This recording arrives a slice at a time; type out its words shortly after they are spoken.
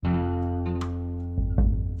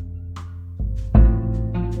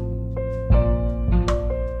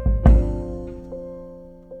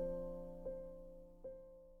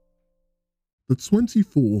the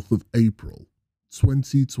 24th of April,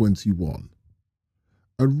 2021.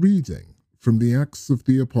 A reading from the Acts of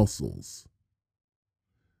the Apostles.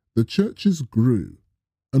 The churches grew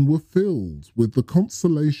and were filled with the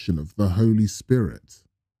consolation of the Holy Spirit.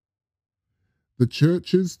 The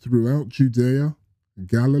churches throughout Judea,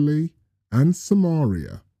 Galilee, and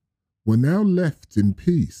Samaria were now left in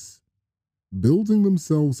peace, building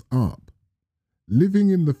themselves up, living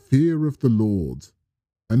in the fear of the Lord,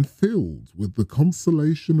 and filled with the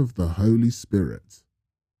consolation of the Holy Spirit.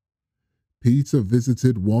 Peter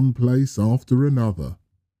visited one place after another,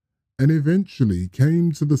 and eventually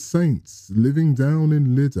came to the saints living down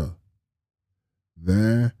in Lydda.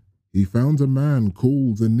 There he found a man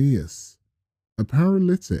called Aeneas, a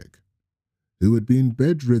paralytic, who had been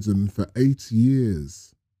bedridden for 8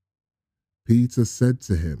 years. Peter said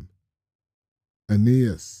to him,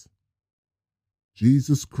 "Aeneas,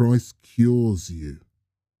 Jesus Christ cures you.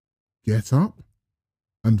 Get up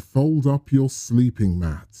and fold up your sleeping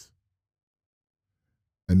mat."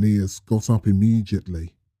 Aeneas got up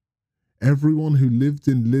immediately. Everyone who lived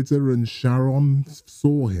in Lydda and Sharon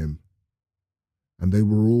saw him, and they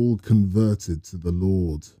were all converted to the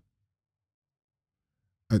Lord.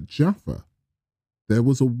 At Jaffa, there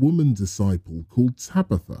was a woman disciple called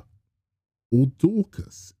Tabitha, or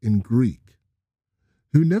Dorcas in Greek,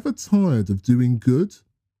 who never tired of doing good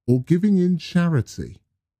or giving in charity.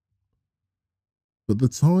 But the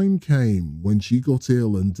time came when she got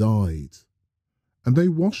ill and died, and they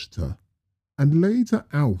washed her and laid her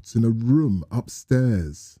out in a room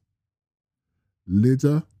upstairs.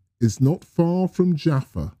 Lydda is not far from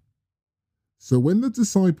Jaffa, so when the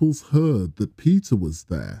disciples heard that Peter was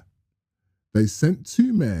there, they sent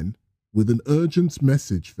 2 men with an urgent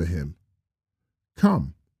message for him.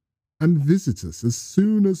 "Come and visit us as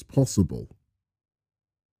soon as possible."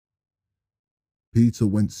 Peter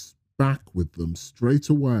went back with them straight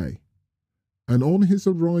away, and on his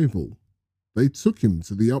arrival, they took him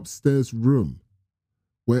to the upstairs room,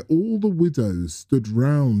 where all the widows stood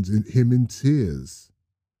round him in tears,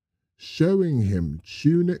 showing him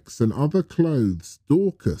tunics and other clothes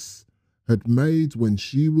Dorcas had made when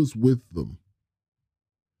she was with them.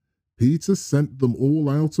 Peter sent them all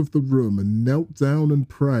out of the room and knelt down and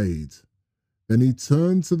prayed. Then he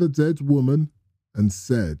turned to the dead woman and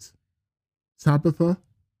said, "Tabitha,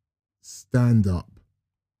 stand up."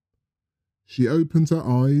 She opened her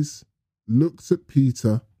eyes, looked at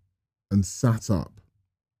Peter, and sat up.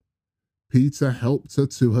 Peter helped her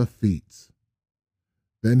to her feet.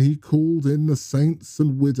 Then he called in the saints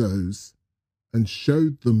and widows and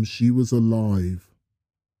showed them she was alive.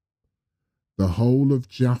 The whole of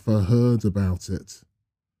Jaffa heard about it,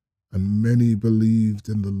 and many believed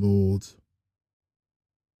in the Lord.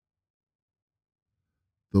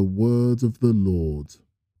 The word of the Lord.